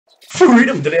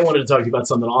Freedom! Today I wanted to talk to you about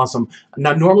something awesome.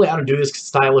 Now, normally I don't do this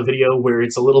style of video where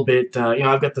it's a little bit,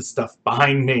 I've got the stuff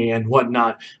behind me and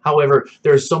whatnot. However,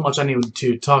 there's so much I need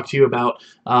to talk to you about,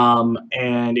 and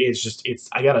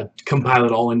I gotta compile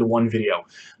it all into one video.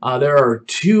 There are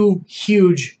two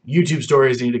huge YouTube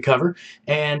stories I need to cover,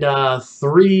 and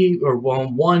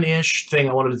one-ish thing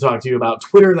I wanted to talk to you about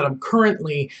Twitter that I'm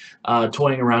currently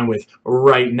toying around with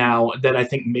right now that I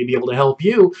think may be able to help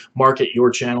you market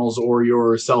your channels or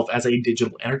yourself as a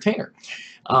digital entertainer.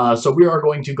 So we are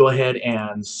going to go ahead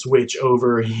and switch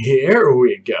over. Here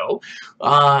we go.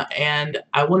 And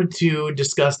I wanted to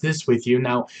discuss this with you.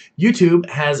 Now, YouTube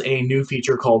has a new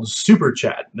feature called Super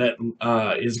Chat that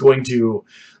is going to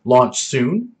launch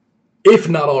soon, if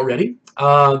not already.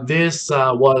 This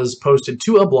was posted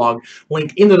to a blog,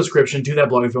 link in the description to that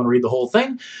blog if you want to read the whole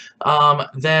thing,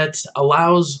 that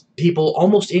allows people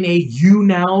almost in a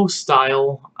YouNow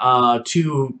style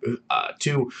to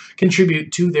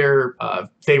contribute to their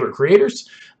favorite creators.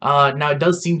 Now, it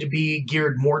does seem to be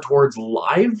geared more towards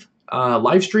live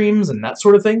streams and that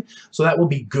sort of thing, so that will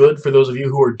be good for those of you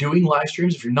who are doing live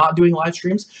streams. If you're not doing live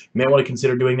streams, you may want to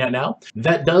consider doing that now.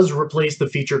 That does replace the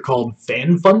feature called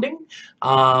fan funding.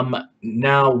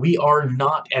 Now, we are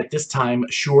not at this time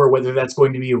sure whether that's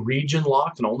going to be region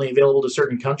locked and only available to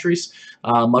certain countries,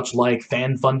 much like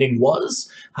fan funding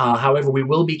was. However, we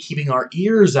will be keeping our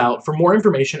ears out for more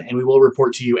information, and we will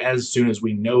report to you as soon as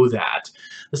we know that.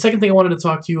 The second thing I wanted to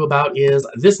talk to you about is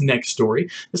this next story.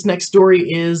 This next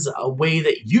story is a way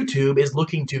that YouTube is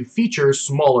looking to feature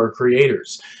smaller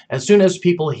creators. As soon as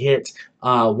people hit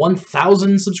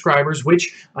 1,000 subscribers,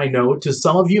 which I know to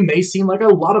some of you may seem like a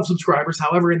lot of subscribers,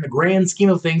 however, in the grand scheme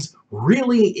of things,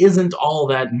 really isn't all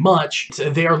that much.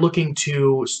 They are looking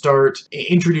to start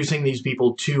introducing these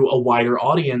people to a wider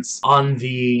audience on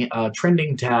the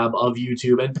trending tab of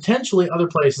YouTube and potentially other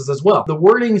places as well. The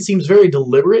wording seems very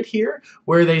deliberate here,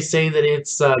 where they say that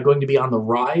it's going to be on the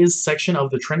rise section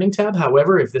of the trending tab.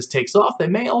 However, if this takes off, they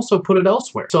may also put it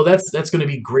elsewhere. So that's going to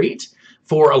be great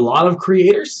for a lot of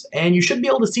creators, and you should be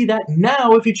able to see that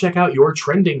now if you check out your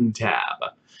trending tab.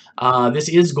 This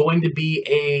is going to be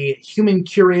a human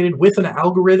curated with an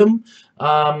algorithm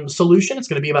solution. It's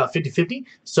going to be about 50-50,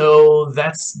 so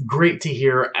that's great to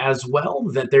hear as well,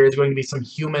 that there is going to be some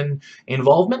human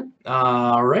involvement.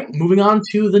 All right, moving on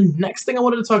to the next thing I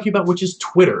wanted to talk to you about, which is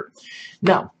Twitter.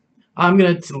 Now,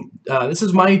 this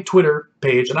is my Twitter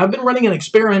page, and I've been running an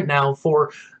experiment now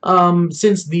for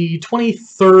since the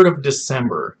 23rd of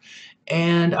December.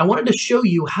 And I wanted to show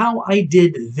you how I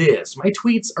did this. My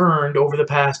tweets earned over the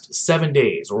past 7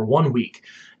 days, or 1 week,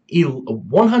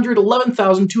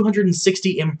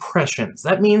 111,260 impressions.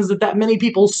 That means that many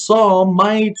people saw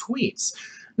my tweets.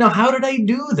 Now, how did I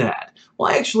do that?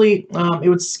 Well, actually, it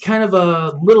was kind of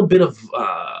a little bit of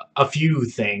a few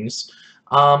things.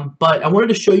 But I wanted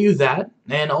to show you that,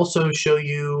 and also show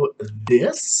you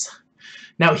this.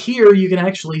 Now here you can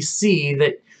actually see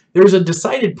that there's a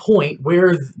decided point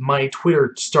where my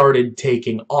Twitter started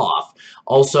taking off.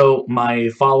 Also, my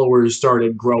followers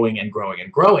started growing and growing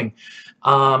and growing.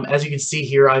 As you can see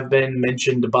here, I've been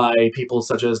mentioned by people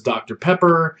such as Dr.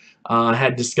 Pepper,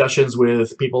 had discussions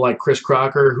with people like Chris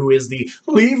Crocker, who is the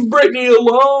Leave Britney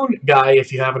Alone guy,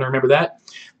 if you happen to remember that,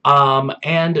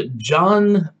 and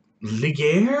John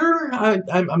Ligier?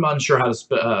 I'm unsure how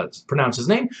to pronounce his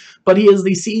name, but he is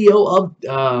the CEO of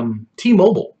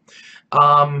T-Mobile.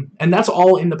 And that's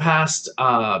all in the past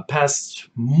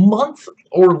month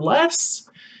or less.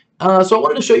 So I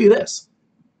wanted to show you this.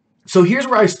 So here's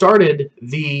where I started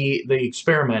the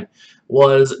experiment,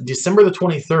 was December the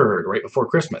 23rd, right before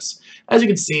Christmas. As you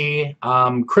can see,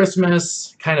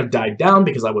 Christmas kind of died down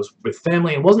because I was with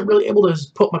family and wasn't really able to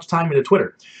put much time into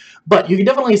Twitter. But you can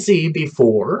definitely see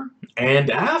before and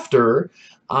after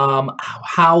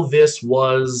how this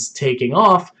was taking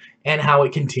off and how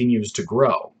it continues to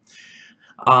grow.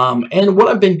 And what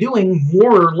I've been doing,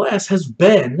 more or less, has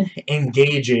been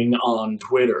engaging on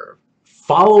Twitter,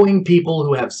 following people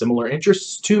who have similar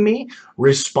interests to me,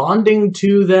 responding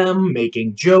to them,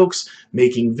 making jokes,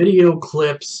 making video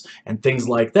clips, and things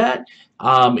like that,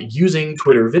 using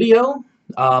Twitter video,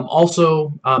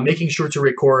 also making sure to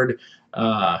record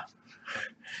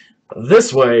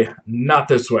this way, not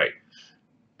this way.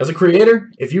 As a creator,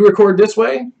 if you record this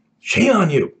way, shame on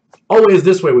you. Always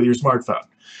this way with your smartphone.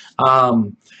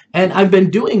 And I've been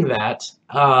doing that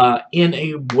in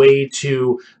a way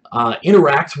to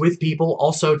interact with people,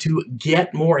 also to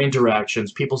get more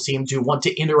interactions. People seem to want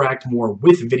to interact more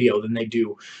with video than they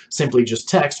do simply just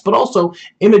text, but also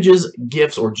images,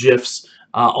 GIFs, or GIFs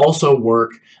also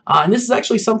work. And this is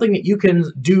actually something that you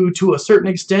can do to a certain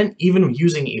extent, even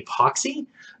using epoxy.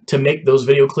 to make those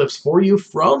video clips for you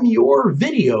from your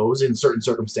videos in certain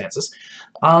circumstances.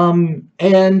 Now,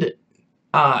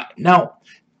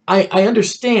 I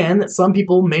understand that some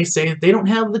people may say that they don't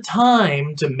have the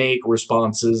time to make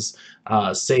responses,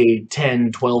 say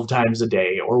 10, 12 times a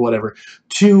day or whatever,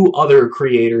 to other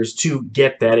creators to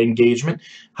get that engagement.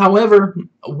 However,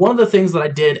 one of the things that I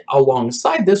did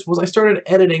alongside this was I started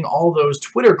editing all those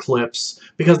Twitter clips,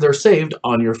 because they're saved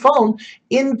on your phone,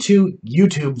 into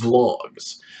YouTube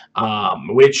vlogs,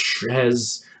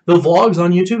 the vlogs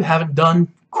on YouTube haven't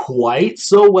done quite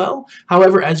so well.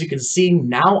 However, as you can see,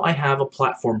 now I have a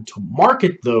platform to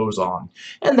market those on,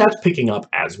 and that's picking up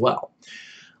as well.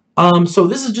 So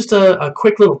this is just a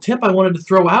quick little tip I wanted to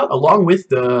throw out, along with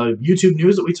the YouTube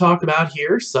news that we talked about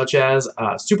here, such as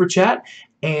Super Chat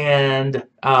and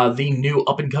the new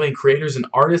up-and-coming creators and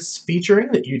artists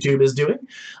featuring that YouTube is doing.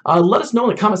 Let us know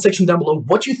in the comment section down below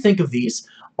what you think of these.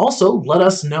 Also, let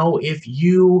us know if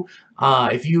you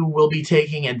will be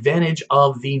taking advantage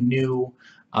of the new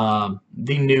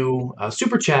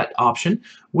Super Chat option,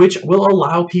 which will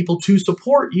allow people to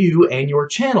support you and your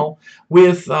channel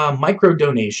with micro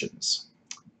donations.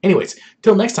 Anyways,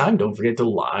 till next time, don't forget to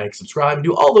like, subscribe, and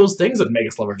do all those things that make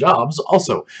us love our jobs.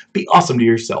 Also, be awesome to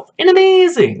yourself and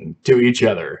amazing to each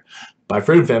other. Bye,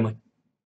 friend and family.